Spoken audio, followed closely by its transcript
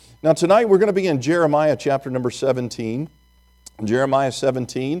Now tonight we're going to be in Jeremiah chapter number 17. Jeremiah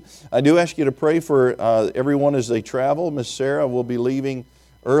 17. I do ask you to pray for everyone as they travel. Miss Sarah will be leaving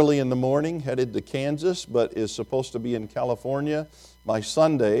early in the morning, headed to Kansas, but is supposed to be in California by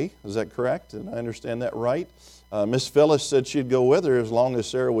Sunday. Is that correct? And I understand that right? Miss Phyllis said she'd go with her as long as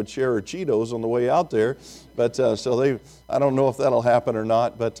Sarah would share her Cheetos on the way out there. But I don't know if that'll happen or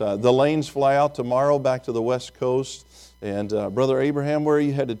not. But the Lanes fly out tomorrow back to the West Coast. And Brother Abraham, where are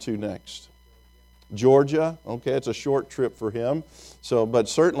you headed to next? Georgia. Okay, it's a short trip for him. But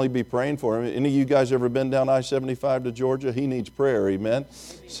certainly be praying for him. Any of you guys ever been down I-75 to Georgia? He needs prayer, amen?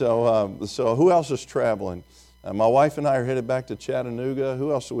 So who else is traveling? My wife and I are headed back to Chattanooga.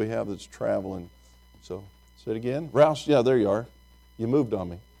 Who else do we have that's traveling? So, say it again. Rouse, yeah, there you are. You moved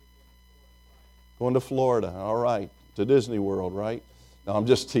on me. Going to Florida, all right. To Disney World, right? No, I'm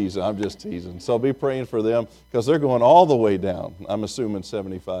just teasing. So be praying for them because they're going all the way down. I'm assuming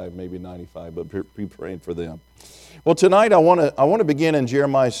 75, maybe 95, but be praying for them. Well, tonight I want to begin in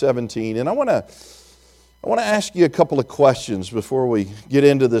Jeremiah 17, and I want to ask you a couple of questions before we get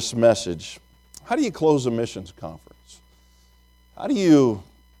into this message. How do you close a missions conference?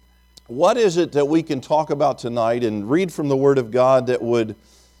 What is it that we can talk about tonight and read from the Word of God that would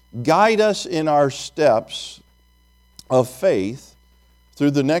guide us in our steps of faith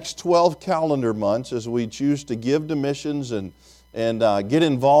through the next 12 calendar months as we choose to give to missions and get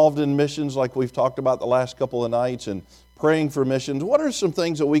involved in missions like we've talked about the last couple of nights and praying for missions? What are some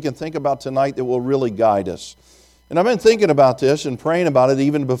things that we can think about tonight that will really guide us? And I've been thinking about this and praying about it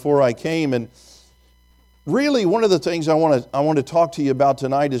even before I came, and really one of the things I want to talk to you about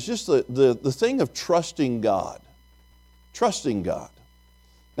tonight is just the thing of trusting God. Trusting God.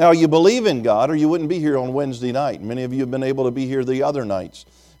 Now, you believe in God or you wouldn't be here on Wednesday night. Many of you have been able to be here the other nights.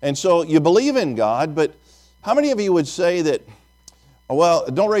 And so you believe in God, but how many of you would say that, well,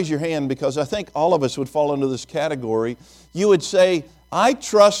 don't raise your hand because I think all of us would fall into this category. You would say, I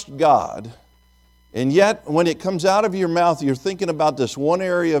trust God, and yet when it comes out of your mouth, you're thinking about this one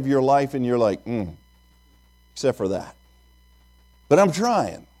area of your life and you're like, except for that. But I'm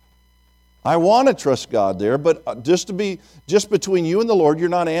trying. I want to trust God there, but just between you and the Lord, you're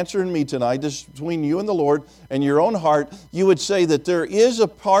not answering me tonight, just between you and the Lord and your own heart, you would say that there is a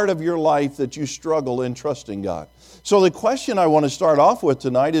part of your life that you struggle in trusting God. So the question I want to start off with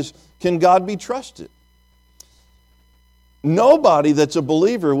tonight is, can God be trusted? Nobody that's a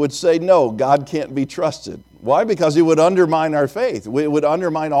believer would say, no, God can't be trusted. Why? Because it would undermine our faith. It would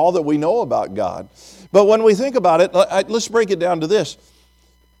undermine all that we know about God. But when we think about it, let's break it down to this.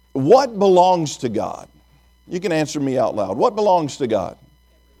 What belongs to God? You can answer me out loud. What belongs to God?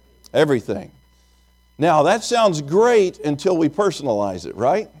 Everything. Now, that sounds great until we personalize it,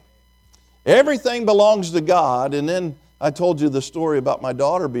 right? Everything belongs to God, and then I told you the story about my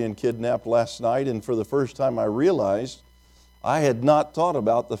daughter being kidnapped last night, and for the first time I realized I had not thought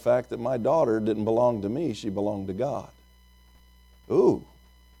about the fact that my daughter didn't belong to me, she belonged to God. Ooh,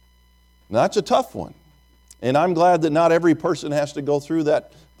 that's a tough one. And I'm glad that not every person has to go through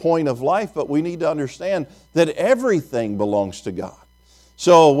that point of life, but we need to understand that everything belongs to God.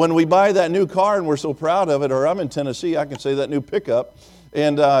 So when we buy that new car and we're so proud of it, or I'm in Tennessee, I can say that new pickup,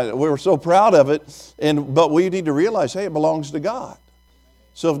 and we're so proud of it, but we need to realize, hey, it belongs to God.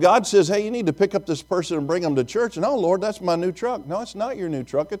 So if God says, hey, you need to pick up this person and bring them to church, and oh, Lord, that's my new truck. No, it's not your new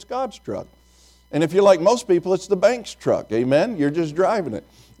truck, it's God's truck. And if you're like most people, it's the bank's truck, amen? You're just driving it.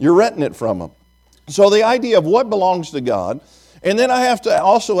 You're renting it from them. So the idea of what belongs to God, and then I have to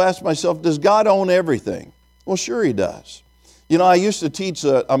also ask myself, does God own everything? Well, sure He does. You know, I used to teach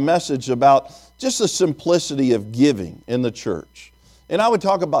a message about just the simplicity of giving in the church. And I would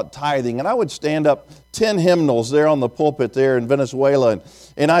talk about tithing, and I would stand up 10 hymnals there on the pulpit there in Venezuela,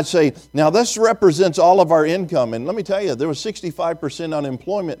 and I'd say, now this represents all of our income. And let me tell you, there was 65%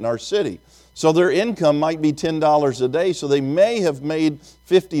 unemployment in our city. So their income might be $10 a day, so they may have made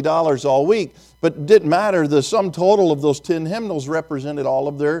 $50 all week. But it didn't matter. The sum total of those 10 hymnals represented all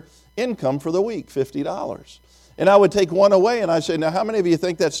of their income for the week, $50. And I would take one away and I'd say, now how many of you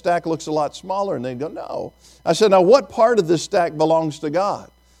think that stack looks a lot smaller? And they'd go, no. I said, now what part of this stack belongs to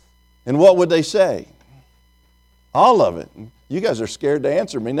God? And what would they say? All of it. You guys are scared to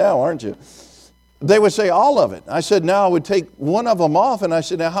answer me now, aren't you? They would say all of it. I said, now I would take one of them off and I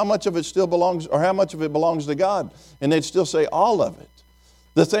said, now how much of it still belongs, or how much of it belongs to God? And they'd still say all of it.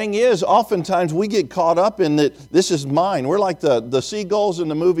 The thing is, oftentimes we get caught up in that this is mine. We're like the seagulls in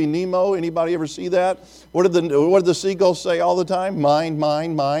the movie Nemo. Anybody ever see that? What did the seagulls say all the time? Mine,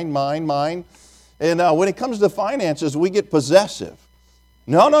 mine, mine, mine, mine. And when it comes to finances, we get possessive.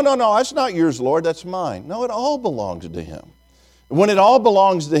 No, that's not yours, Lord, that's mine. No, it all belongs to Him. When it all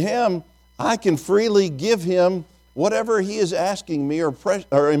belongs to Him, I can freely give Him whatever He is asking me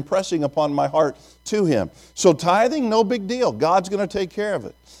or impressing upon my heart to Him. So tithing, no big deal. God's going to take care of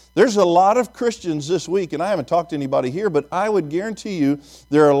it. There's a lot of Christians this week, and I haven't talked to anybody here, but I would guarantee you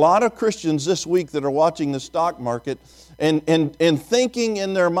there are a lot of Christians this week that are watching the stock market and thinking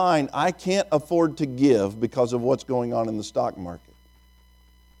in their mind, I can't afford to give because of what's going on in the stock market.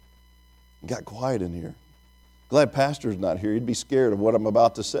 It got quiet in here. Glad Pastor's not here. He'd be scared of what I'm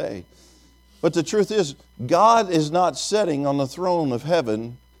about to say. But the truth is, God is not sitting on the throne of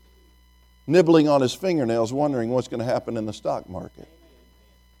heaven, nibbling on His fingernails, wondering what's going to happen in the stock market.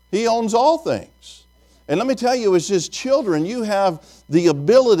 He owns all things. And let me tell you, as His children, you have the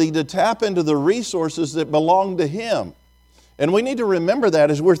ability to tap into the resources that belong to Him. And we need to remember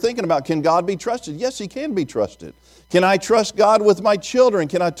that as we're thinking about, can God be trusted? Yes, He can be trusted. Can I trust God with my children?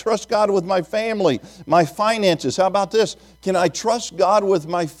 Can I trust God with my family, my finances? How about this? Can I trust God with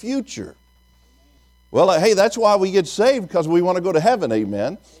my future? Well, hey, that's why we get saved, because we want to go to heaven,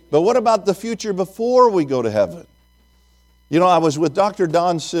 amen. But what about the future before we go to heaven? You know, I was with Dr.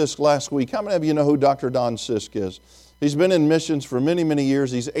 Don Sisk last week. How many of you know who Dr. Don Sisk is? He's been in missions for many, many years.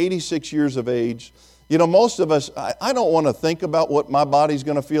 He's 86 years of age. You know, most of us, I don't want to think about what my body's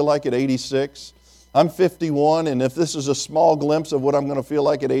going to feel like at 86. I'm 51, and if this is a small glimpse of what I'm going to feel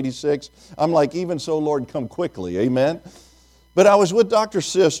like at 86, I'm like, even so, Lord, come quickly, amen? But I was with Dr.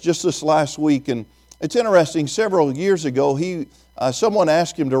 Sisk just this last week, and it's interesting. Several years ago, someone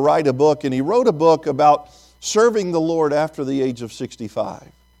asked him to write a book, and he wrote a book about serving the Lord after the age of 65.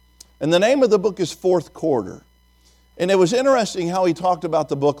 And the name of the book is Fourth Quarter. And it was interesting how he talked about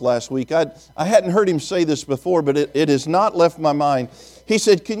the book last week. I hadn't heard him say this before, but it has not left my mind. He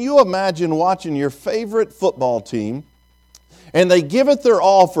said, can you imagine watching your favorite football team, and they give it their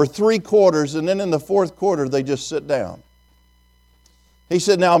all for 3 quarters, and then in the fourth quarter they just sit down? He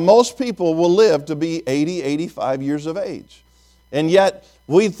said, now most people will live to be 80, 85 years of age. And yet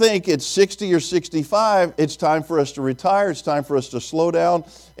we think at 60 or 65, it's time for us to retire, it's time for us to slow down.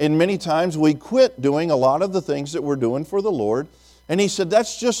 And many times we quit doing a lot of the things that we're doing for the Lord. And he said,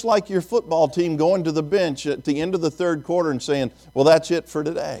 that's just like your football team going to the bench at the end of the third quarter and saying, well, that's it for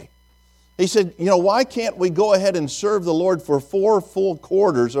today. He said, you know, why can't we go ahead and serve the Lord for 4 full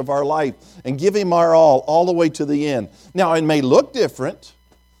quarters of our life and give Him our all the way to the end? Now, it may look different.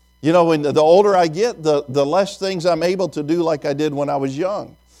 You know, when the older I get, the less things I'm able to do like I did when I was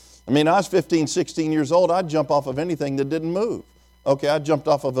young. I mean, I was 15, 16 years old. I'd jump off of anything that didn't move. Okay, I jumped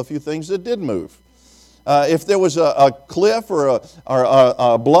off of a few things that did move. If there was a cliff or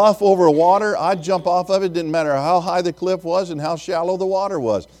a bluff over water, I'd jump off of it. It didn't matter how high the cliff was and how shallow the water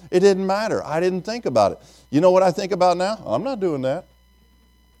was. It didn't matter. I didn't think about it. You know what I think about now? I'm not doing that.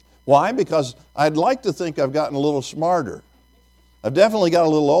 Why? Because I'd like to think I've gotten a little smarter. I've definitely got a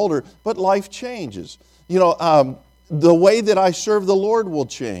little older, but life changes. You know, the way that I serve the Lord will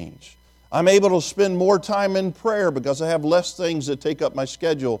change. I'm able to spend more time in prayer because I have less things that take up my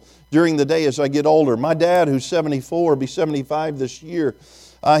schedule during the day as I get older. My dad, who's 74, will be 75 this year,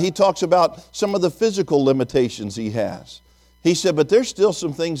 he talks about some of the physical limitations he has. He said, but there's still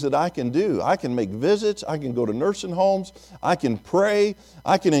some things that I can do. I can make visits. I can go to nursing homes. I can pray.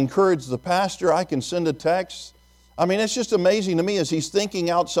 I can encourage the pastor. I can send a text. I mean, it's just amazing to me as he's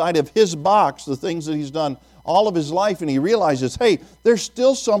thinking outside of his box, the things that he's done all of his life, and he realizes, hey, there's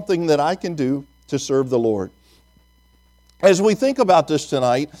still something that I can do to serve the Lord. As we think about this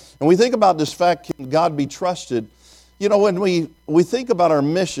tonight, and we think about this fact, can God be trusted? You know, when we think about our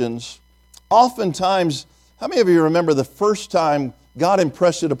missions, oftentimes, how many of you remember the first time God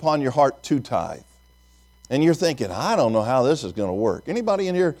impressed it upon your heart to tithe? And you're thinking, I don't know how this is going to work. Anybody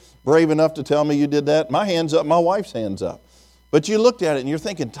in here brave enough to tell me you did that? My hand's up, my wife's hand's up. But you looked at it and you're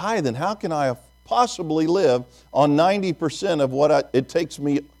thinking, tithing, how can I possibly live on 90% of what it takes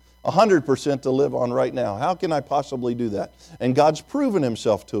me 100% to live on right now? How can I possibly do that? And God's proven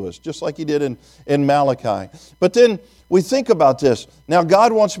Himself to us, just like He did in Malachi. But then we think about this. Now,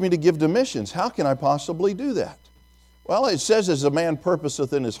 God wants me to give to missions. How can I possibly do that? Well, it says, as a man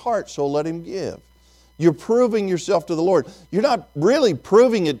purposeth in his heart, so let him give. You're proving yourself to the Lord. You're not really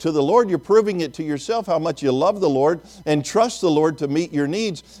proving it to the Lord. You're proving it to yourself how much you love the Lord and trust the Lord to meet your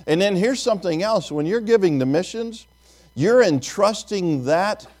needs. And then here's something else. When you're giving to missions, you're entrusting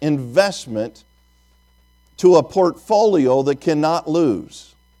that investment to a portfolio that cannot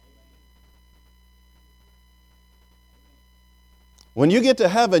lose. When you get to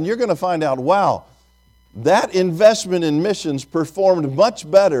heaven, you're going to find out, wow, that investment in missions performed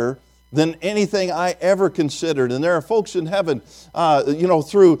much better than anything I ever considered. And there are folks in heaven,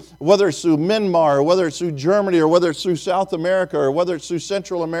 through, whether it's through Myanmar, or whether it's through Germany, or whether it's through South America, or whether it's through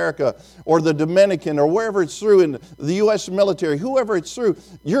Central America, or the Dominican, or wherever it's through in the U.S. military, whoever it's through,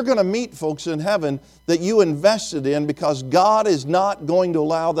 you're going to meet folks in heaven that you invested in, because God is not going to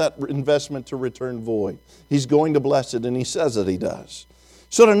allow that investment to return void. He's going to bless it, and He says that He does.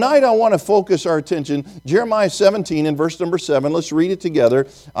 So tonight I want to focus our attention, Jeremiah 17 and verse number 7. Let's read it together.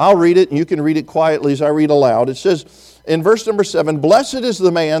 I'll read it and you can read it quietly as I read aloud. It says in verse number 7, "Blessed is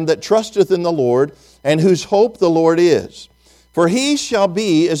the man that trusteth in the Lord, and whose hope the Lord is. For he shall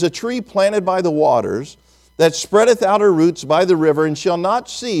be as a tree planted by the waters, that spreadeth out her roots by the river, and shall not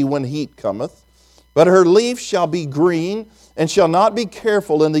see when heat cometh. But her leaf shall be green, and shall not be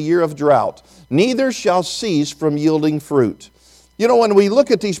careful in the year of drought, neither shall cease from yielding fruit." You know, when we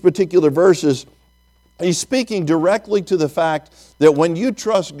look at these particular verses, he's speaking directly to the fact that when you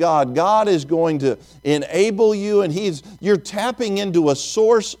trust God, God is going to enable you, and you're tapping into a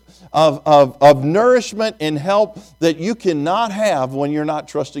source of nourishment and help that you cannot have when you're not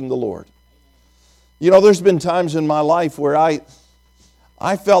trusting the Lord. You know, there's been times in my life where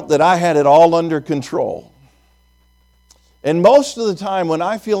I felt that I had it all under control. And most of the time when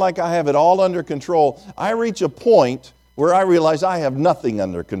I feel like I have it all under control, I reach a point where I realize I have nothing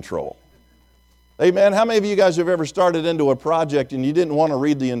under control. Amen. How many of you guys have ever started into a project and you didn't want to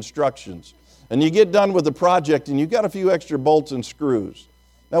read the instructions? And you get done with the project and you've got a few extra bolts and screws.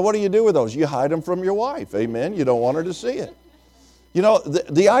 Now what do you do with those? You hide them from your wife. Amen. You don't want her to see it. You know,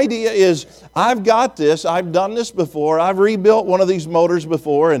 the idea is, I've got this, I've done this before, I've rebuilt one of these motors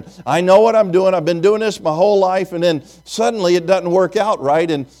before, and I know what I'm doing, I've been doing this my whole life, and then suddenly it doesn't work out right.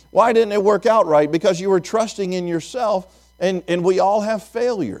 And why didn't it work out right? Because you were trusting in yourself, and we all have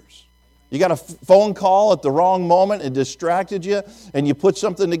failures. You got a phone call at the wrong moment, it distracted you, and you put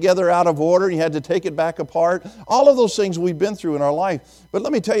something together out of order, and you had to take it back apart. All of those things we've been through in our life. But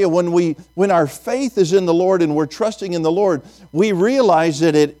let me tell you, when our faith is in the Lord and we're trusting in the Lord, we realize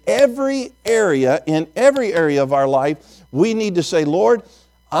that in every area of our life, we need to say, Lord,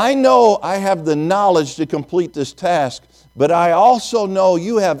 I know I have the knowledge to complete this task, but I also know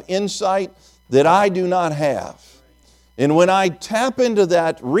you have insight that I do not have. And when I tap into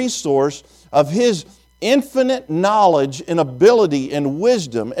that resource of His infinite knowledge and ability and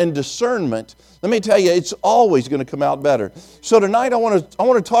wisdom and discernment, let me tell you, it's always going to come out better. So tonight I want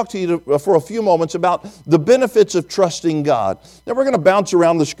to talk to you for a few moments about the benefits of trusting God. Now we're going to bounce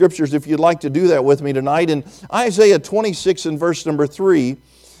around the Scriptures if you'd like to do that with me tonight. In Isaiah 26 and verse number 3,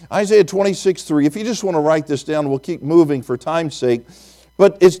 Isaiah 26:3, if you just want to write this down, we'll keep moving for time's sake.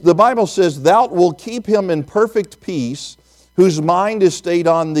 But the Bible says, "Thou wilt keep him in perfect peace, whose mind is stayed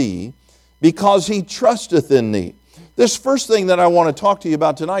on thee, because he trusteth in thee." This first thing that I want to talk to you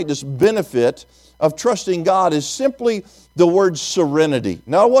about tonight, this benefit of trusting God, is simply the word serenity.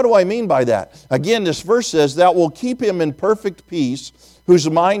 Now, what do I mean by that? Again, this verse says, "Thou wilt keep him in perfect peace, whose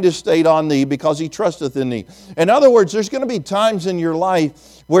mind is stayed on thee, because he trusteth in thee." In other words, there's going to be times in your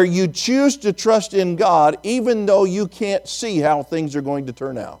life where you choose to trust in God even though you can't see how things are going to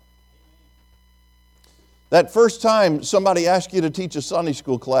turn out. That first time somebody asks you to teach a Sunday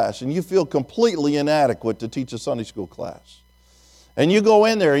school class and you feel completely inadequate to teach a Sunday school class. And you go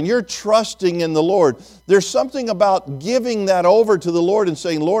in there and you're trusting in the Lord. There's something about giving that over to the Lord and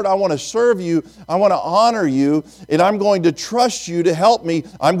saying, Lord, I want to serve you, I want to honor you, and I'm going to trust you to help me.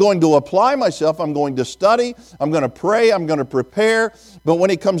 I'm going to apply myself, I'm going to study, I'm going to pray, I'm going to prepare. But when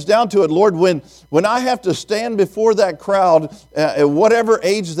it comes down to it, Lord, when I have to stand before that crowd, at whatever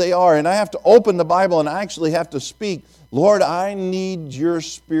age they are, and I have to open the Bible and I actually have to speak, Lord, I need your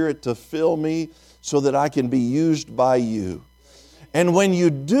Spirit to fill me so that I can be used by you. And when you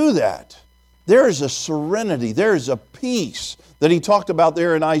do that, there is a serenity, there is a peace that he talked about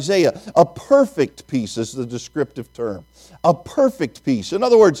there in Isaiah. A perfect peace is the descriptive term. A perfect peace. In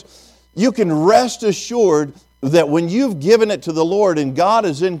other words, you can rest assured that when you've given it to the Lord and God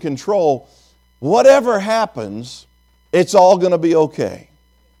is in control, whatever happens, it's all going to be okay.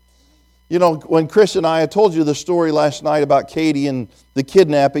 You know, when Chris and I told you the story last night about Katie and the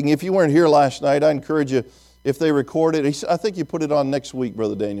kidnapping. If you weren't here last night, I encourage you, if they record it, I think you put it on next week,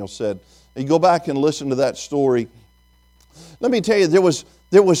 Brother Daniel said. You go back and listen to that story. Let me tell you, there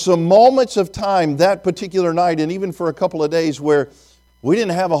was some moments of time that particular night, and even for a couple of days, where we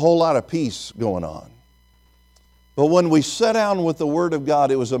didn't have a whole lot of peace going on. But when we sat down with the Word of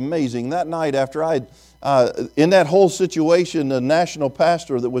God, it was amazing. That night after in that whole situation, the national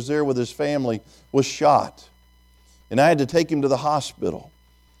pastor that was there with his family was shot. And I had to take him to the hospital.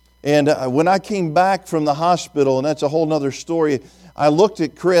 And when I came back from the hospital, and that's a whole nother story, I looked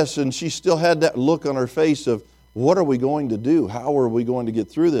at Chris, and she still had that look on her face of, what are we going to do? How are we going to get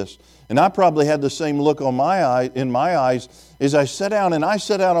through this? And I probably had the same look in my eyes as I sat down. And I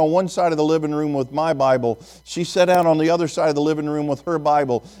sat down on one side of the living room with my Bible. She sat down on the other side of the living room with her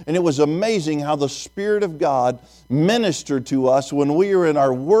Bible. And it was amazing how the Spirit of God ministered to us when we were in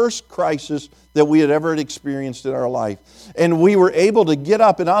our worst crisis that we had ever experienced in our life. And we were able to get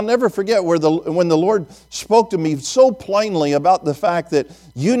up, and I'll never forget when the Lord spoke to me so plainly about the fact that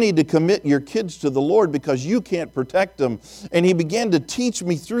you need to commit your kids to the Lord because you can't protect them. And He began to teach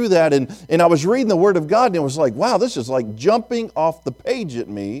me through that, and I was reading the Word of God, and it was like, wow, this is like jumping off the page at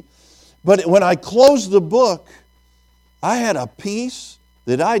me. But when I closed the book, I had a peace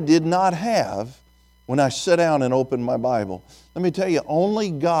that I did not have when I sat down and opened my Bible. Let me tell you, only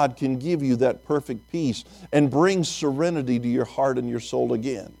God can give you that perfect peace and bring serenity to your heart and your soul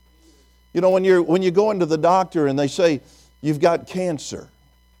again. You know, when you go into the doctor and they say, you've got cancer,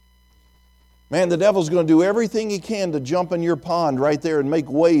 man, the devil's going to do everything he can to jump in your pond right there and make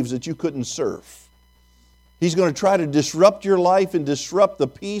waves that you couldn't surf. He's going to try to disrupt your life and disrupt the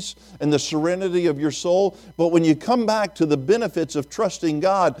peace and the serenity of your soul. But when you come back to the benefits of trusting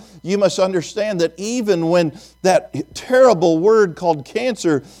God, you must understand that even when that terrible word called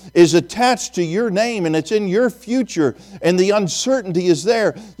cancer is attached to your name and it's in your future and the uncertainty is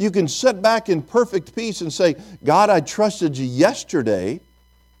there, you can sit back in perfect peace and say, God, I trusted you yesterday,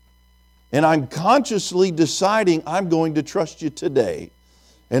 and I'm consciously deciding I'm going to trust you today.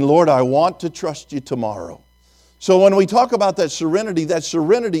 And Lord, I want to trust you tomorrow. So when we talk about that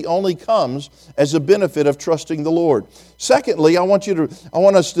serenity only comes as a benefit of trusting the Lord. Secondly, I want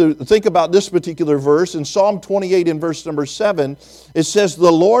us to think about this particular verse. In Psalm 28 in verse number 7, it says,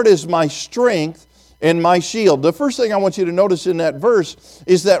 the Lord is my strength and my shield. The first thing I want you to notice in that verse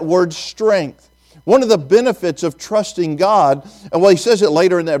is that word strength. One of the benefits of trusting God, and well, he says it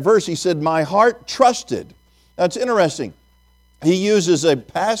later in that verse, he said, my heart trusted. That's interesting. He uses a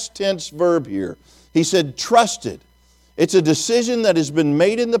past tense verb here. He said, trusted. It's a decision that has been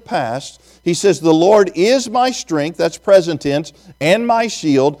made in the past. He says, the Lord is my strength, that's present tense, and my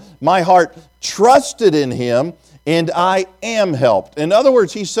shield. My heart trusted in Him, and I am helped. In other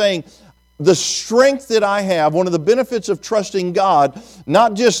words, he's saying, the strength that I have, one of the benefits of trusting God,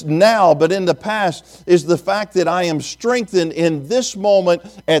 not just now, but in the past, is the fact that I am strengthened in this moment,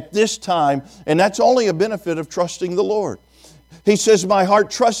 at this time, and that's only a benefit of trusting the Lord. He says, my heart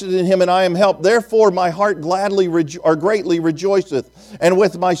trusted in Him and I am helped. Therefore my heart greatly rejoiceth, and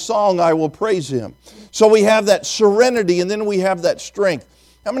with my song I will praise Him. So we have that serenity and then we have that strength.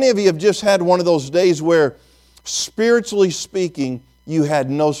 How many of you have just had one of those days where, spiritually speaking, you had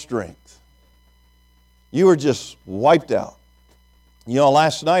no strength? You were just wiped out. You know,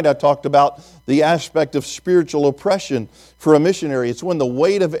 last night I talked about the aspect of spiritual oppression for a missionary. It's when the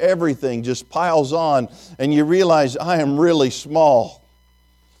weight of everything just piles on and you realize, I am really small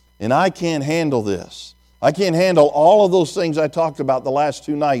and I can't handle this. I can't handle all of those things I talked about the last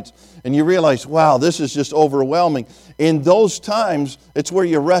 2 nights. And you realize, wow, this is just overwhelming. In those times, it's where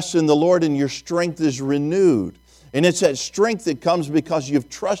you rest in the Lord and your strength is renewed. And it's that strength that comes because you've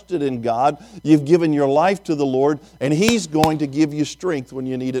trusted in God, you've given your life to the Lord, and He's going to give you strength when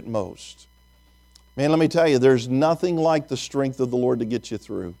you need it most. Man, let me tell you, there's nothing like the strength of the Lord to get you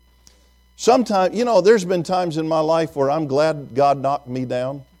through. Sometimes, you know, there's been times in my life where I'm glad God knocked me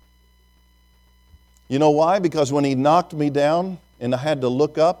down. You know why? Because when He knocked me down and I had to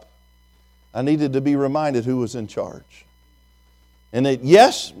look up, I needed to be reminded who was in charge. And that,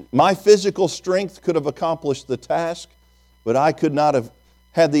 yes, my physical strength could have accomplished the task, but I could not have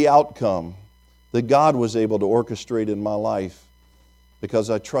had the outcome that God was able to orchestrate in my life because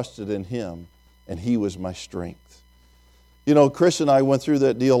I trusted in Him and He was my strength. You know, Chris and I went through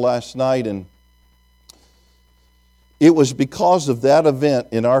that deal last night, and it was because of that event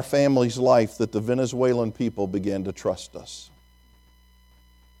in our family's life that the Venezuelan people began to trust us.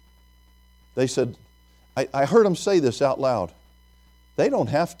 They said, I heard them say this out loud. They don't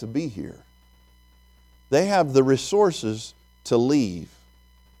have to be here. They have the resources to leave.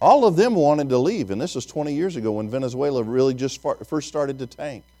 All of them wanted to leave, and this was 20 years ago when Venezuela really just first started to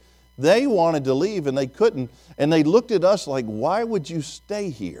tank. They wanted to leave and they couldn't, and they looked at us like, why would you stay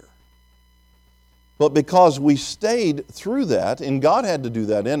here? But because we stayed through that, and God had to do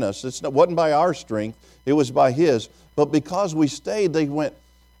that in us, it wasn't by our strength, it was by His, but because we stayed, they went,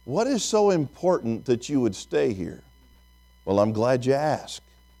 what is so important that you would stay here? Well, I'm glad you asked.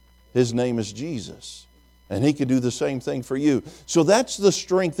 His name is Jesus. And He can do the same thing for you. So that's the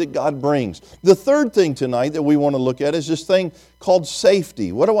strength that God brings. The third thing tonight that we want to look at is this thing called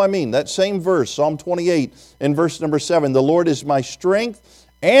safety. What do I mean? That same verse, Psalm 28 and verse number 7. The Lord is my strength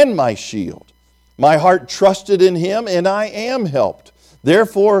and my shield. My heart trusted in Him, and I am helped.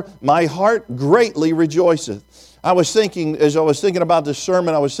 Therefore, my heart greatly rejoiceth. I was thinking, as I was thinking about this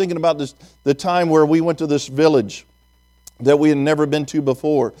sermon, I was thinking about the time where we went to this village that we had never been to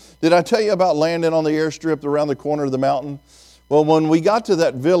before. Did I tell you about landing on the airstrip around the corner of the mountain? Well, when we got to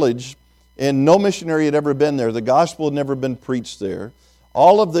that village, and no missionary had ever been there, the gospel had never been preached there,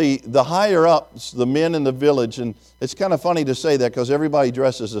 all of the higher-ups, the men in the village, and it's kind of funny to say that because everybody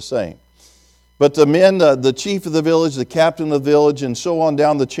dresses the same. But the men, the chief of the village, the captain of the village, and so on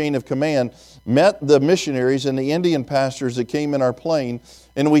down the chain of command, met the missionaries and the Indian pastors that came in our plane,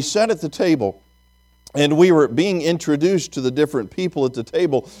 and we sat at the table. And we were being introduced to the different people at the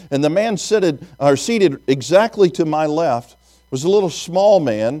table. And the man seated exactly to my left was a little small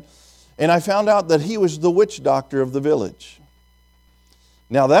man. And I found out that he was the witch doctor of the village.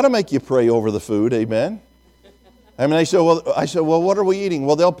 Now that'll make you pray over the food, amen? I mean, I said, well, what are we eating?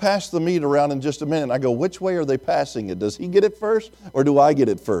 Well, they'll pass the meat around in just a minute. I go, which way are they passing it? Does he get it first or do I get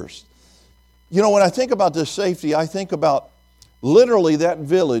it first? You know, when I think about this safety, I think about literally, that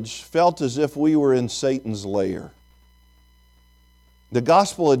village felt as if we were in Satan's lair. The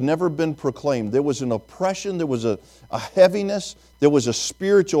gospel had never been proclaimed. There was an oppression, there was a heaviness, there was a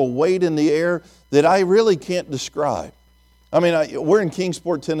spiritual weight in the air that I really can't describe. I mean, we're in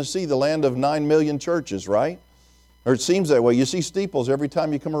Kingsport, Tennessee, the land of 9 million churches, right? Or it seems that way. You see steeples every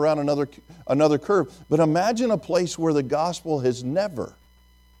time you come around another curve. But imagine a place where the gospel has never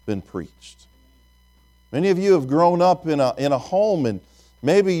been preached. Many of you have grown up in a home, and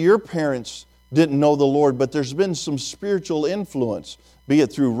maybe your parents didn't know the Lord, but there's been some spiritual influence, be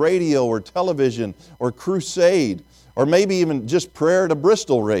it through radio or television or crusade, or maybe even just prayer at a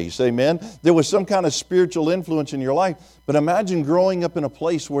Bristol race, amen? There was some kind of spiritual influence in your life, but imagine growing up in a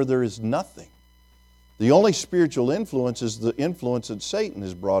place where there is nothing. The only spiritual influence is the influence that Satan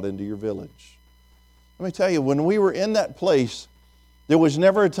has brought into your village. Let me tell you, when we were in that place, there was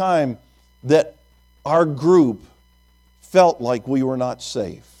never a time that our group felt like we were not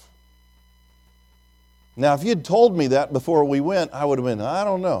safe. Now, if you'd told me that before we went, I would have been, I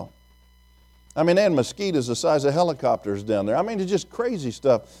don't know. I mean, they had mosquitoes the size of helicopters down there. I mean, it's just crazy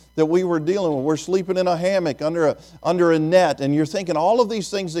stuff that we were dealing with. We're sleeping in a hammock under a net, and you're thinking all of these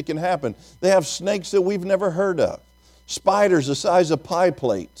things that can happen. They have snakes that we've never heard of, spiders the size of pie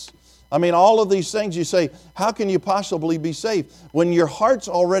plates. I mean, all of these things, you say, how can you possibly be safe? When your heart's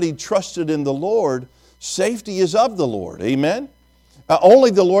already trusted in the Lord, safety is of the Lord. Amen?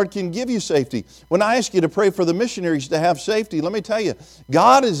 Only the Lord can give you safety. When I ask you to pray for the missionaries to have safety, let me tell you,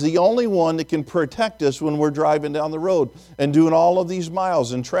 God is the only one that can protect us when we're driving down the road and doing all of these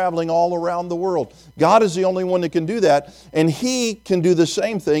miles and traveling all around the world. God is the only one that can do that, and He can do the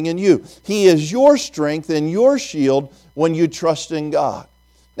same thing in you. He is your strength and your shield when you trust in God.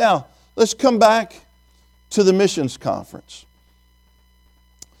 Now, let's come back to the missions conference.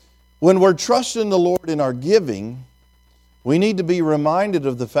 When we're trusting the Lord in our giving, we need to be reminded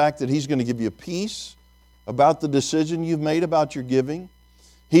of the fact that He's going to give you peace about the decision you've made about your giving.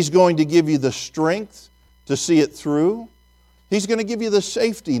 He's going to give you the strength to see it through. He's going to give you the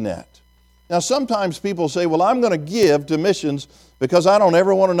safety net. Now, sometimes people say, well, I'm going to give to missions because I don't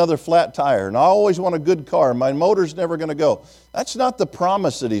ever want another flat tire, and I always want a good car. My motor's never going to go. That's not the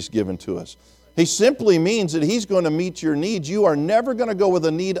promise that He's given to us. He simply means that He's going to meet your needs. You are never going to go with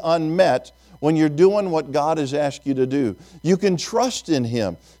a need unmet when you're doing what God has asked you to do. You can trust in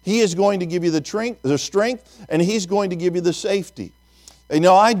Him. He is going to give you the strength, and He's going to give you the safety. You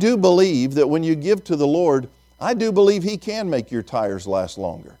know, I do believe that when you give to the Lord, I do believe He can make your tires last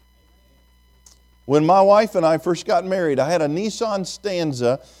longer. When my wife and I first got married, I had a Nissan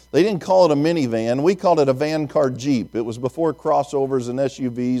Stanza. They didn't call it a minivan. We called it a van car Jeep. It was before crossovers and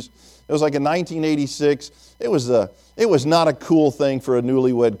SUVs. It was like a 1986. It was not a cool thing for a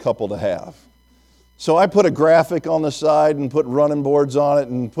newlywed couple to have. So I put a graphic on the side and put running boards on it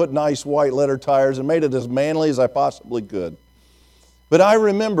and put nice white letter tires and made it as manly as I possibly could. But I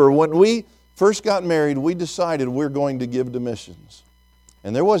remember when we first got married, we decided we're going to give to missions.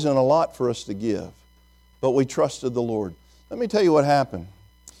 And there wasn't a lot for us to give, but we trusted the Lord. Let me tell you what happened.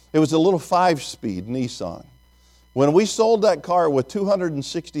 It was a little 5-speed Nissan. When we sold that car with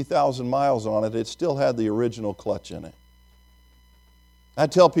 260,000 miles on it, it still had the original clutch in it. I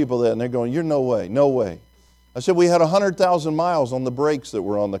tell people that, and they're going, you're no way, no way. I said, we had 100,000 miles on the brakes that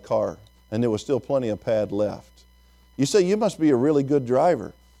were on the car, and there was still plenty of pad left. You say, you must be a really good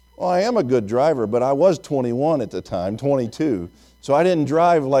driver. Well, I am a good driver, but I was 21 at the time, 22. So I didn't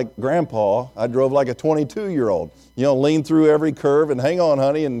drive like Grandpa. I drove like a 22-year-old. Lean through every curve and hang on,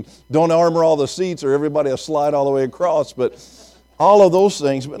 honey, and don't armor all the seats or everybody will slide all the way across. But all of those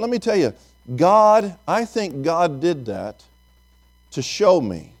things. But let me tell you, I think God did that to show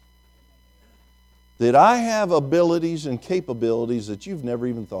me that I have abilities and capabilities that you've never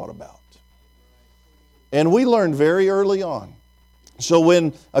even thought about. And we learned very early on. So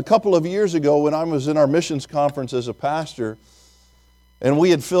when a couple of years ago, when I was in our missions conference as a pastor, and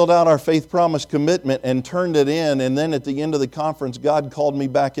we had filled out our faith promise commitment and turned it in, and then at the end of the conference, God called me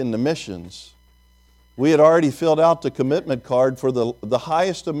back into missions. We had already filled out the commitment card for the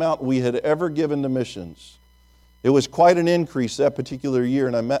highest amount we had ever given to missions. It was quite an increase that particular year,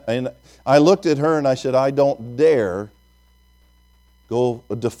 and I looked at her and I said, I don't dare go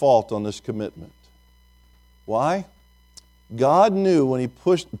default on this commitment. Why? God knew when He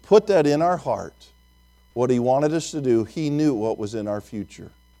put that in our heart, what He wanted us to do. He knew what was in our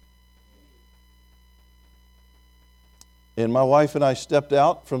future. And my wife and I stepped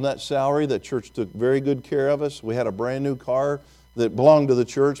out from that salary. That church took very good care of us. We had a brand new car that belonged to the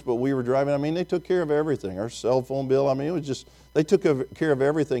church, but we were driving. They took care of everything. Our cell phone bill, it was just, they took care of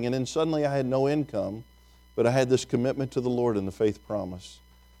everything. And then suddenly I had no income, but I had this commitment to the Lord in the faith promise.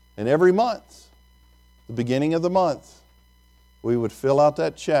 And every month, the beginning of the month, we would fill out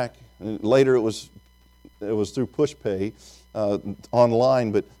that check. And later it was through PushPay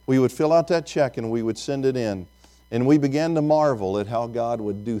online, but we would fill out that check and we would send it in. And we began to marvel at how God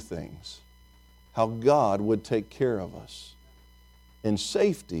would do things, how God would take care of us. And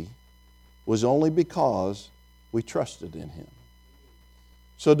safety was only because we trusted in Him.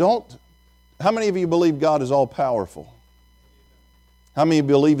 So how many of you believe God is all powerful? How many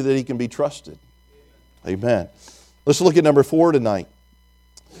believe that He can be trusted? Amen. Let's look at number 4 tonight.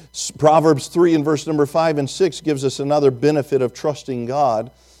 Proverbs 3 and verse number 5 and 6 gives us another benefit of trusting God,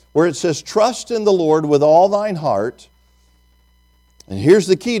 where it says, trust in the Lord with all thine heart. And here's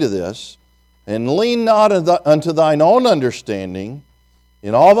the key to this. And lean not unto thine own understanding.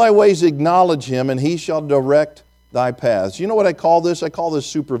 In all thy ways acknowledge Him, and He shall direct thy paths. You know what I call this? I call this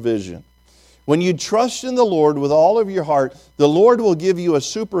supervision. When you trust in the Lord with all of your heart, the Lord will give you a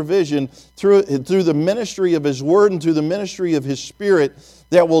supervision through the ministry of His Word and through the ministry of His Spirit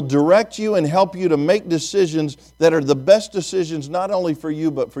that will direct you and help you to make decisions that are the best decisions not only for you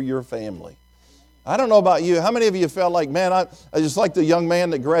but for your family. I don't know about you. How many of you felt like, man, I just like the young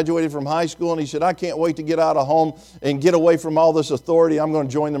man that graduated from high school and he said, I can't wait to get out of home and get away from all this authority. I'm going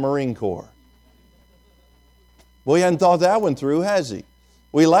to join the Marine Corps. Well, he hadn't thought that one through, has he?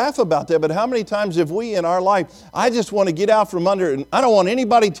 We laugh about that, but how many times have we in our life, I just want to get out from under it, and I don't want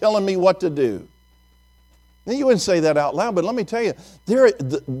anybody telling me what to do. Now, you wouldn't say that out loud, but let me tell you,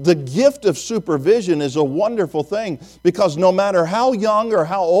 the gift of supervision is a wonderful thing, because no matter how young or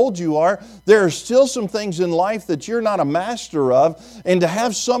how old you are, there are still some things in life that you're not a master of, and to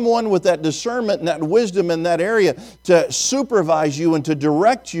have someone with that discernment and that wisdom in that area to supervise you and to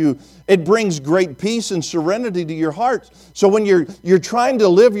direct you, it brings great peace and serenity to your heart. So when you're trying to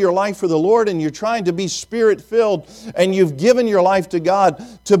live your life for the Lord and you're trying to be Spirit-filled and you've given your life to God,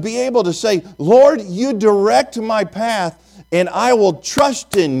 to be able to say, Lord, you direct my path and I will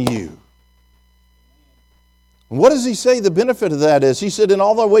trust in you. What does He say the benefit of that is? He said, in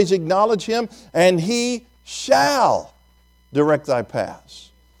all thy ways acknowledge Him and He shall direct thy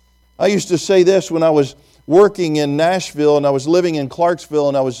paths. I used to say this when I was working in Nashville and I was living in Clarksville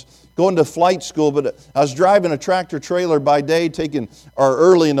and I was going to flight school, but I was driving a tractor trailer by day,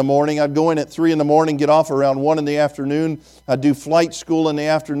 early in the morning. I'd go in at 3 in the morning, get off around 1 in the afternoon. I'd do flight school in the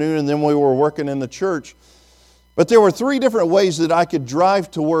afternoon, and then we were working in the church. But there were 3 different ways that I could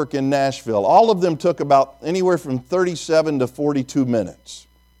drive to work in Nashville. All of them took about anywhere from 37 to 42 minutes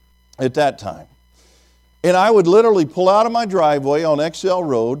at that time. And I would literally pull out of my driveway on XL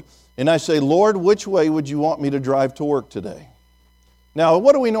Road, and I say, Lord, which way would you want me to drive to work today? Now,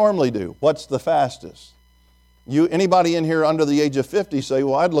 what do we normally do? What's the fastest? Anybody in here under the age of 50 say,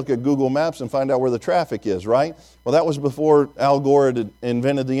 well, I'd look at Google Maps and find out where the traffic is, right? Well, that was before Al Gore had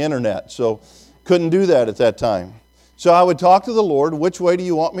invented the internet, so couldn't do that at that time. So I would talk to the Lord, which way do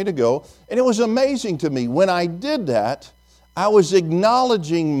you want me to go? And it was amazing to me. When I did that, I was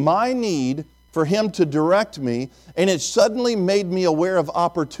acknowledging my need for Him to direct me, and it suddenly made me aware of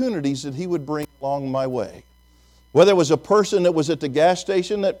opportunities that He would bring along my way. Whether it was a person that was at the gas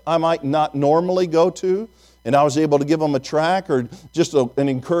station that I might not normally go to, and I was able to give them a tract or just an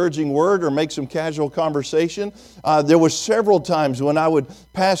encouraging word or make some casual conversation. There were several times when I would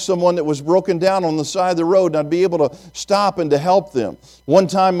pass someone that was broken down on the side of the road, and I'd be able to stop and to help them. One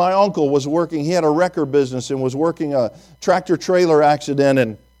time my uncle was working, he had a wrecker business and was working a tractor-trailer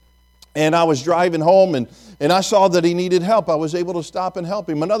accident, and I was driving home and I saw that he needed help. I was able to stop and help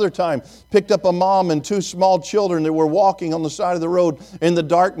him. Another time, picked up a mom and 2 small children that were walking on the side of the road in the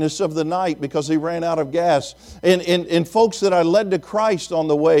darkness of the night because they ran out of gas. And folks that I led to Christ on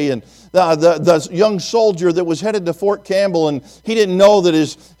the way. And the young soldier that was headed to Fort Campbell, and he didn't know that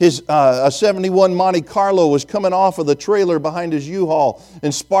his 71 Monte Carlo was coming off of the trailer behind his U-Haul,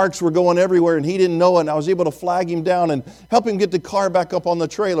 and sparks were going everywhere, and he didn't know it. And I was able to flag him down and help him get the car back up on the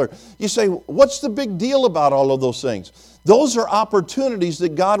trailer. You say, what's the big deal about all of those things? Those are opportunities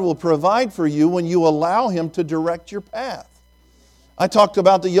that God will provide for you when you allow Him to direct your path. I talked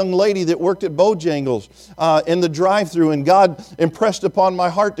about the young lady that worked at Bojangles in the drive-thru, and God impressed upon my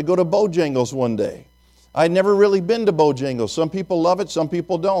heart to go to Bojangles one day. I'd never really been to Bojangles. Some people love it, some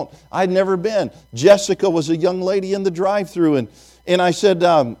people don't. I'd never been. Jessica was a young lady in the drive-thru, and I said,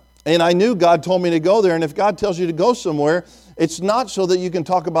 and I knew God told me to go there, and if God tells you to go somewhere, it's not so that you can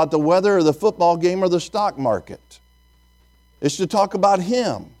talk about the weather or the football game or the stock market. It's to talk about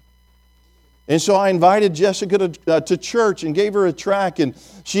Him. And so I invited Jessica to church and gave her a tract, and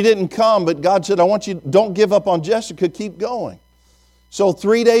she didn't come, but God said, I want you, don't give up on Jessica, keep going. So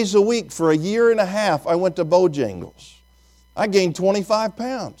 3 days a week for a year and a half, I went to Bojangles. I gained 25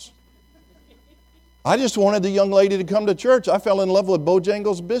 pounds. I just wanted the young lady to come to church. I fell in love with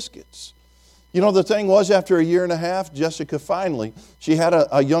Bojangles biscuits. You know, the thing was, after a year and a half, Jessica finally, she had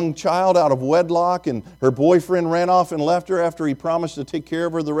a young child out of wedlock, and her boyfriend ran off and left her after he promised to take care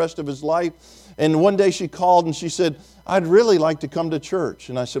of her the rest of his life. And one day she called and she said, I'd really like to come to church.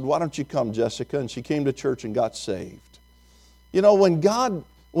 And I said, why don't you come, Jessica? And she came to church and got saved. You know,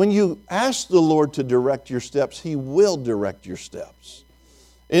 when you ask the Lord to direct your steps, He will direct your steps.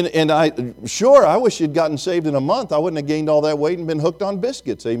 And I wish you'd gotten saved in a month. I wouldn't have gained all that weight and been hooked on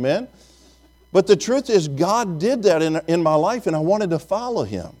biscuits. Amen? But the truth is, God did that in my life, and I wanted to follow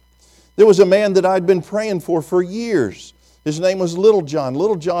Him. There was a man that I'd been praying for years. His name was Little John.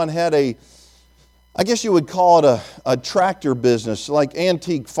 Little John had I guess you would call it a tractor business, like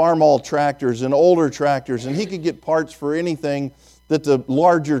antique farm-all tractors and older tractors, and he could get parts for anything that the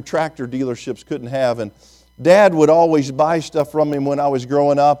larger tractor dealerships couldn't have. And Dad would always buy stuff from him when I was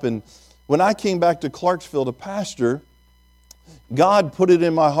growing up, and when I came back to Clarksville to pastor, God put it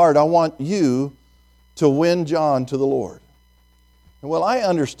in my heart, I want you to win John to the Lord. Well, I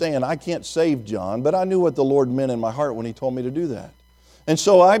understand I can't save John, but I knew what the Lord meant in my heart when He told me to do that. And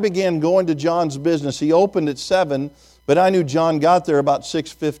so I began going to John's business. He opened at 7, but I knew John got there about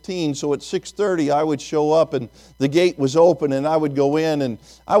 6:15, so at 6:30 I would show up and the gate was open and I would go in, and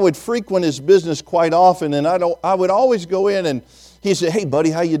I would frequent his business quite often, and I would always go in, and he said, hey buddy,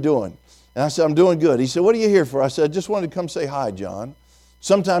 how you doing? And I said, I'm doing good. He said, what are you here for? I said, I just wanted to come say hi, John.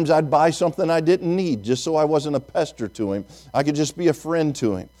 Sometimes I'd buy something I didn't need just so I wasn't a pester to him. I could just be a friend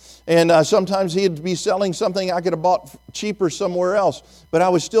to him. And sometimes he'd be selling something I could have bought cheaper somewhere else, but I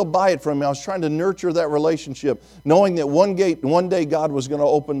would still buy it from him. I was trying to nurture that relationship, knowing that one day God was going to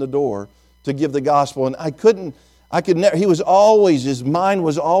open the door to give the gospel. And his mind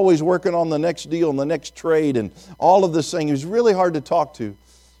was always working on the next deal and the next trade and all of this thing. He was really hard to talk to.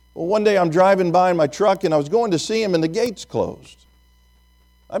 Well, one day I'm driving by in my truck and I was going to see him and the gate's closed.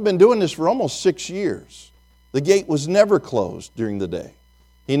 I've been doing this for almost 6 years. The gate was never closed during the day.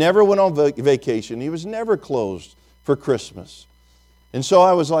 He never went on vacation. He was never closed for Christmas. And so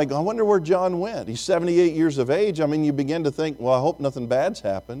I was like, I wonder where John went. He's 78 years of age. I mean, you begin to think, well, I hope nothing bad's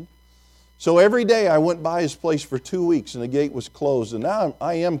happened. So every day I went by his place for 2 weeks and the gate was closed. And now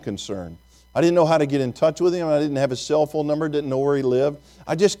I am concerned. I didn't know how to get in touch with him. I didn't have his cell phone number, didn't know where he lived.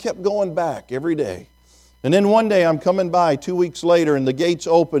 I just kept going back every day. And then one day I'm coming by 2 weeks later and the gate's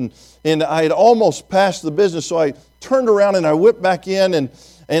open and I had almost passed the business, so I turned around and I whipped back in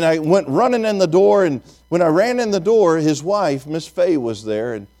and I went running in the door, and when I ran in the door, his wife, Miss Fay, was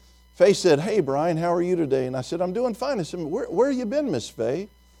there, and Fay said, hey Brian, how are you today? And I said, I'm doing fine. I said, where you been, Miss Fay?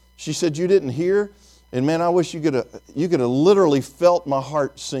 She said, you didn't hear? And man, I wish you could have literally felt my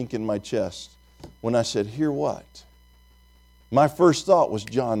heart sink in my chest when I said, hear what? My first thought was,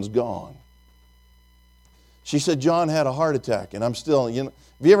 John's gone. She said, John had a heart attack, and I'm still, have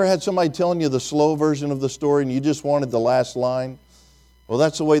you ever had somebody telling you the slow version of the story and you just wanted the last line? Well,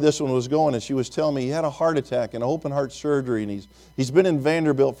 that's the way this one was going, and she was telling me he had a heart attack and open heart surgery, and he's been in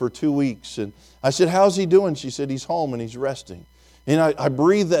Vanderbilt for 2 weeks. And I said, how's he doing? She said, he's home and he's resting. And I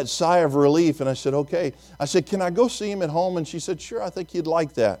breathed that sigh of relief, and I said, okay. I said, can I go see him at home? And she said, sure, I think you'd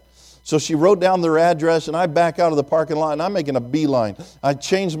like that. So she wrote down their address, and I back out of the parking lot, and I'm making a beeline. I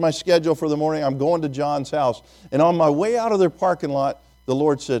changed my schedule for the morning. I'm going to John's house. And on my way out of their parking lot, the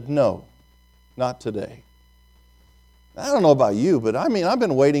Lord said, no, not today. I don't know about you, but I've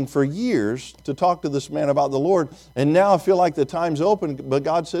been waiting for years to talk to this man about the Lord, and now I feel like the time's open, but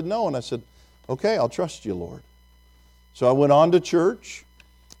God said no. And I said, okay, I'll trust you, Lord. So I went on to church.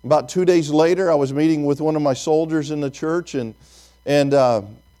 About 2 days later, I was meeting with one of my soldiers in the church, and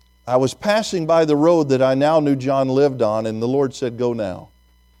I was passing by the road that I now knew John lived on, and the Lord said, go now.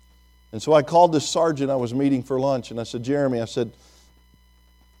 And so I called this sergeant I was meeting for lunch, and I said, Jeremy, I said,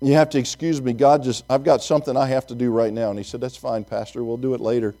 you have to excuse me, I've got something I have to do right now. And he said, that's fine, Pastor, we'll do it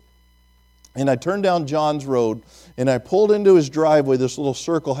later. And I turned down John's road, and I pulled into his driveway, this little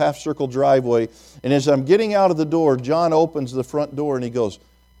circle, half-circle driveway. And as I'm getting out of the door, John opens the front door, and he goes,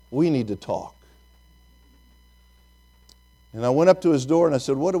 we need to talk. And I went up to his door, and I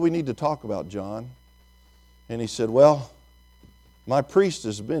said, what do we need to talk about, John? And he said, well, my priest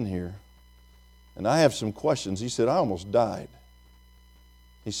has been here, and I have some questions. He said, I almost died.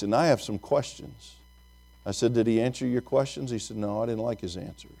 He said, I have some questions. I said, did he answer your questions? He said, no, I didn't like his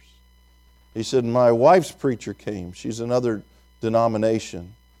answers. He said, my wife's preacher came. She's another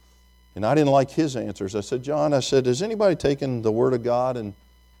denomination. And I didn't like his answers. I said, John, has anybody taken the Word of God and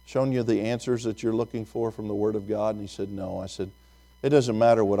shown you the answers that you're looking for from the Word of God? And he said, no. I said, it doesn't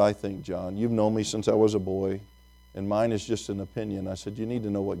matter what I think, John. You've known me since I was a boy, and mine is just an opinion. I said, you need to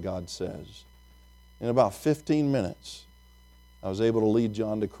know what God says. In about 15 minutes, I was able to lead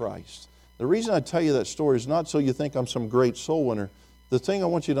John to Christ. The reason I tell you that story is not so you think I'm some great soul winner. The thing I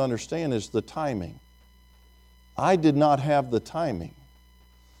want you to understand is the timing. I did not have the timing.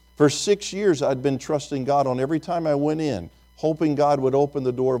 For 6 years, I'd been trusting God on every time I went in, hoping God would open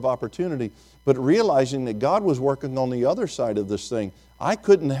the door of opportunity, but realizing that God was working on the other side of this thing. I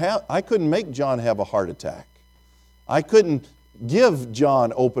couldn't make John have a heart attack. I couldn't give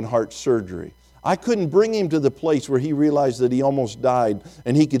John open heart surgery. I couldn't bring him to the place where he realized that he almost died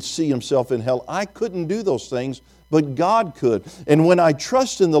and he could see himself in hell. I couldn't do those things, but God could. And when I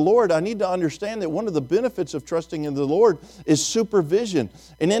trust in the Lord, I need to understand that one of the benefits of trusting in the Lord is supervision.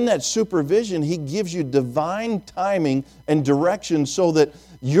 And in that supervision, He gives you divine timing and direction so that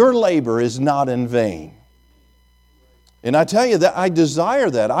your labor is not in vain. And I tell you that I desire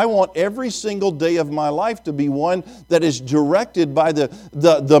that. I want every single day of my life to be one that is directed by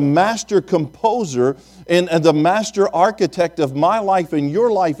the master composer and the master architect of my life and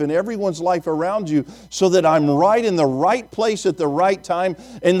your life and everyone's life around you, so that I'm right in the right place at the right time.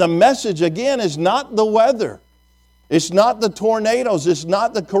 And the message, again, is not the weather. It's not the tornadoes. It's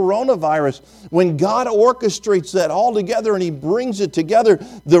not the coronavirus. When God orchestrates that all together and He brings it together,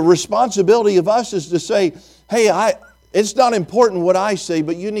 the responsibility of us is to say, hey, it's not important what I say,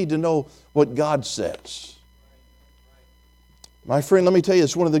 but you need to know what God says. My friend, let me tell you,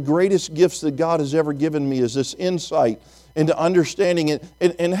 it's one of the greatest gifts that God has ever given me is this insight into understanding it.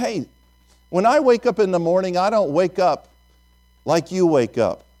 And hey, when I wake up in the morning, I don't wake up like you wake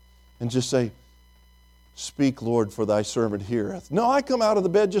up and just say, speak, Lord, for thy servant heareth. No, I come out of the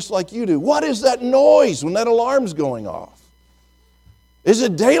bed just like you do. What is that noise when that alarm's going off? Is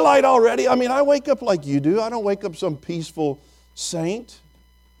it daylight already? I wake up like you do. I don't wake up some peaceful saint.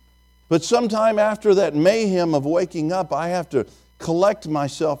 But sometime after that mayhem of waking up, I have to collect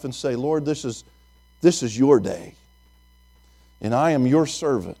myself and say, Lord, this is your day. And I am your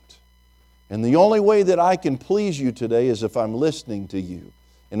servant. And the only way that I can please you today is if I'm listening to you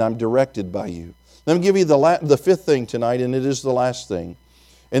and I'm directed by you. Let me give you the fifth thing tonight, and it is the last thing.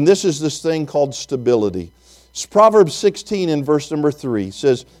 And this is this thing called stability. Proverbs 16 in verse number 3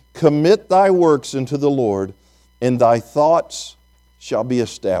 says, commit thy works unto the Lord, and thy thoughts shall be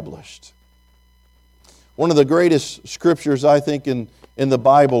established. One of the greatest scriptures, I think, in the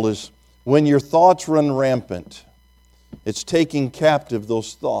Bible is, when your thoughts run rampant, it's taking captive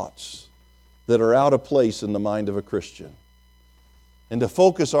those thoughts that are out of place in the mind of a Christian. And to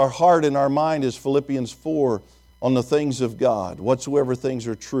focus our heart and our mind is Philippians 4, on the things of God. Whatsoever things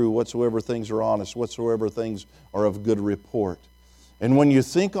are true, whatsoever things are honest, whatsoever things are of good report. And when you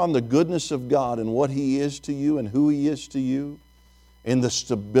think on the goodness of God and what He is to you and who He is to you, and the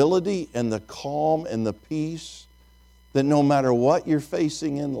stability and the calm and the peace, that no matter what you're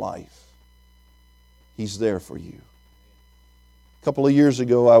facing in life, He's there for you. A couple of years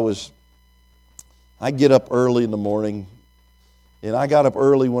ago, I get up early in the morning. And I got up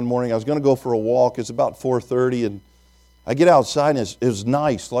early one morning. I was going to go for a walk. It's about 4:30, and I get outside, and it was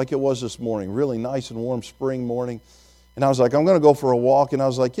nice, like it was this morning, really nice and warm spring morning. And I was like, I'm going to go for a walk. And I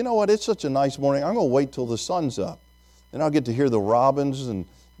was like, you know what? It's such a nice morning. I'm going to wait till the sun's up. Then I'll get to hear the robins and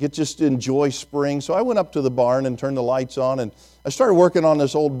get just to enjoy spring. So I went up to the barn and turned the lights on. And I started working on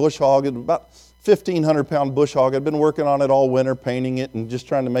this old bush hog, about 1,500-pound bush hog. I'd been working on it all winter, painting it and just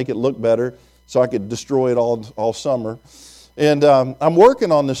trying to make it look better so I could destroy it all summer. And I'm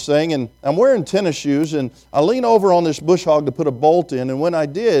working on this thing, and I'm wearing tennis shoes. And I lean over on this bush hog to put a bolt in. And when I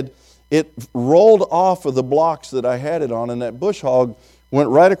did, it rolled off of the blocks that I had it on, and that bush hog went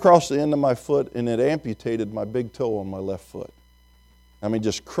right across the end of my foot, and it amputated my big toe on my left foot. I mean,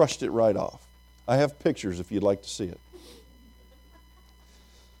 just crushed it right off. I have pictures if you'd like to see it.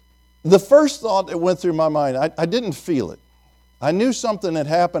 The first thought that went through my mind, I didn't feel it. I knew something had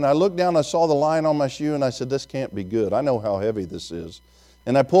happened. I looked down, I saw the line on my shoe, and I said, this can't be good. I know how heavy this is.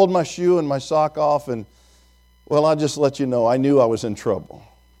 And I pulled my shoe and my sock off, and, well, I'll just let you know, I knew I was in trouble.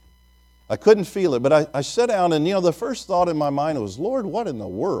 I couldn't feel it, but I sat down, and the first thought in my mind was, Lord, what in the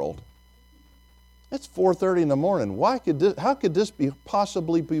world? It's 4:30 in the morning. How could this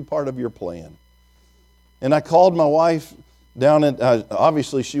possibly be part of your plan? And I called my wife down, and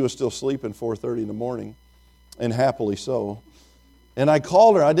obviously she was still sleeping 4:30 in the morning, and happily so. And I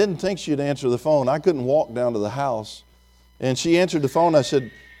called her. I didn't think she'd answer the phone. I couldn't walk down to the house. And she answered the phone. I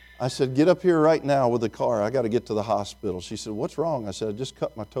said, get up here right now with the car. I got to get to the hospital. She said, what's wrong? I said, I just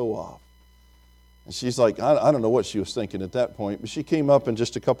cut my toe off. And she's like, I don't know what she was thinking at that point, but she came up in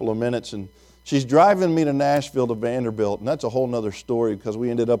just a couple of minutes, and she's driving me to Nashville to Vanderbilt, and that's a whole nother story because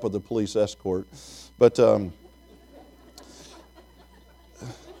we ended up with a police escort. But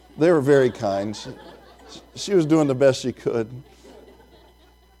they were very kind. She was doing the best she could.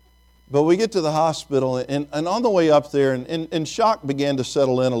 But we get to the hospital, and on the way up there, and shock began to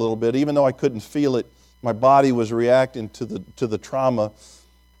settle in a little bit. Even though I couldn't feel it, my body was reacting to the trauma.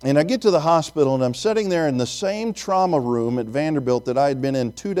 And I get to the hospital, and I'm sitting there in the same trauma room at Vanderbilt that I had been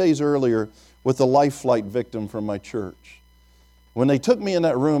in 2 days earlier with a life flight victim from my church. When they took me in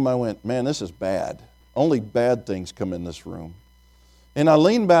that room, I went, man, this is bad. Only bad things come in this room. And I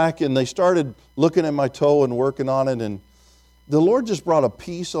leaned back, and they started looking at my toe and working on it, and the Lord just brought a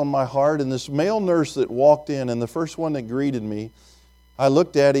peace on my heart. And this male nurse that walked in, and the first one that greeted me, I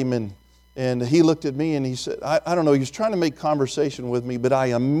looked at him, and he looked at me, and he said, I don't know, he was trying to make conversation with me, but I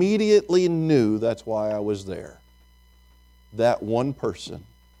immediately knew that's why I was there. That one person.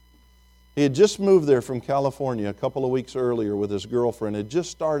 He had just moved there from California a couple of weeks earlier with his girlfriend, had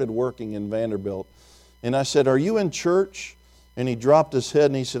just started working in Vanderbilt. And I said, are you in church? And he dropped his head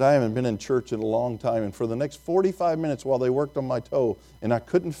and he said, I haven't been in church in a long time. And for the next 45 minutes while they worked on my toe, and I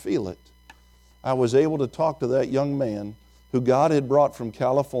couldn't feel it, I was able to talk to that young man who God had brought from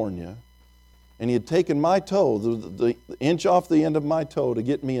California. And he had taken my toe, the inch off the end of my toe, to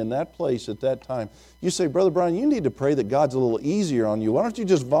get me in that place at that time. You say, Brother Brian, you need to pray that God's a little easier on you. Why don't you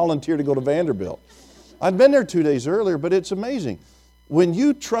just volunteer to go to Vanderbilt? I'd been there 2 days earlier, but it's amazing. When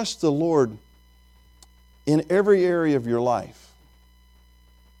you trust the Lord in every area of your life,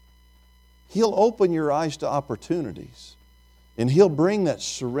 He'll open your eyes to opportunities. And He'll bring that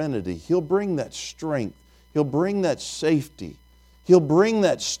serenity. He'll bring that strength. He'll bring that safety. He'll bring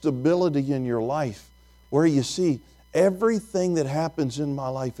that stability in your life where you see everything that happens in my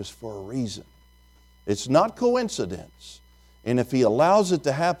life is for a reason. It's not coincidence. And if He allows it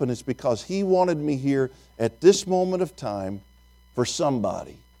to happen, it's because He wanted me here at this moment of time for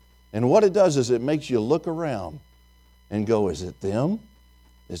somebody. And what it does is it makes you look around and go, is it them?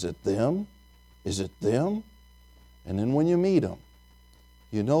 Is it them? Is it them? And then when you meet them,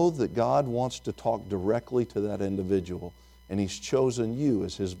 you know that God wants to talk directly to that individual, and He's chosen you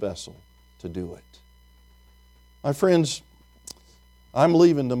as His vessel to do it. My friends, I'm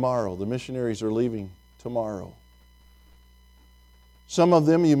leaving tomorrow. The missionaries are leaving tomorrow. Some of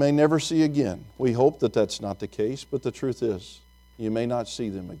them you may never see again. We hope that that's not the case, but the truth is, you may not see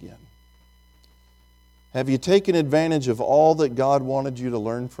them again. Have you taken advantage of all that God wanted you to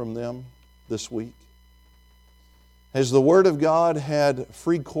learn from them this week? Has the Word of God had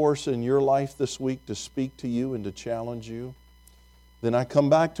free course in your life this week to speak to you and to challenge you? Then I come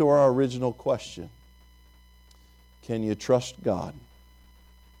back to our original question. Can you trust God?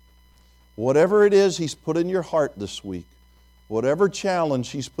 Whatever it is He's put in your heart this week, whatever challenge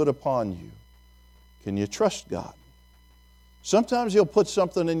He's put upon you, can you trust God? Sometimes He'll put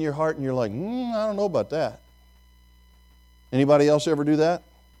something in your heart and you're like, I don't know about that. Anybody else ever do that?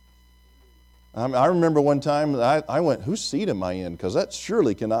 I remember one time I went, whose seat am I in? Because that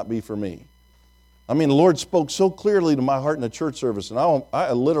surely cannot be for me. I mean, the Lord spoke so clearly to my heart in a church service, and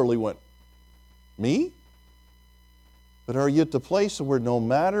I literally went, me? But are you at the place where no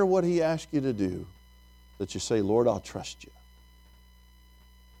matter what He asks you to do, that you say, Lord, I'll trust you.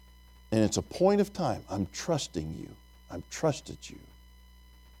 And it's a point of time. I'm trusting you. I've trusted you.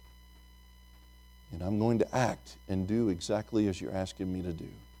 And I'm going to act and do exactly as you're asking me to do.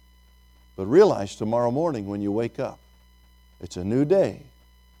 But realize tomorrow morning when you wake up, it's a new day.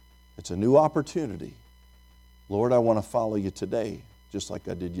 It's a new opportunity. Lord, I want to follow you today, just like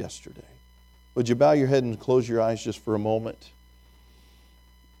I did yesterday. Would you bow your head and close your eyes just for a moment?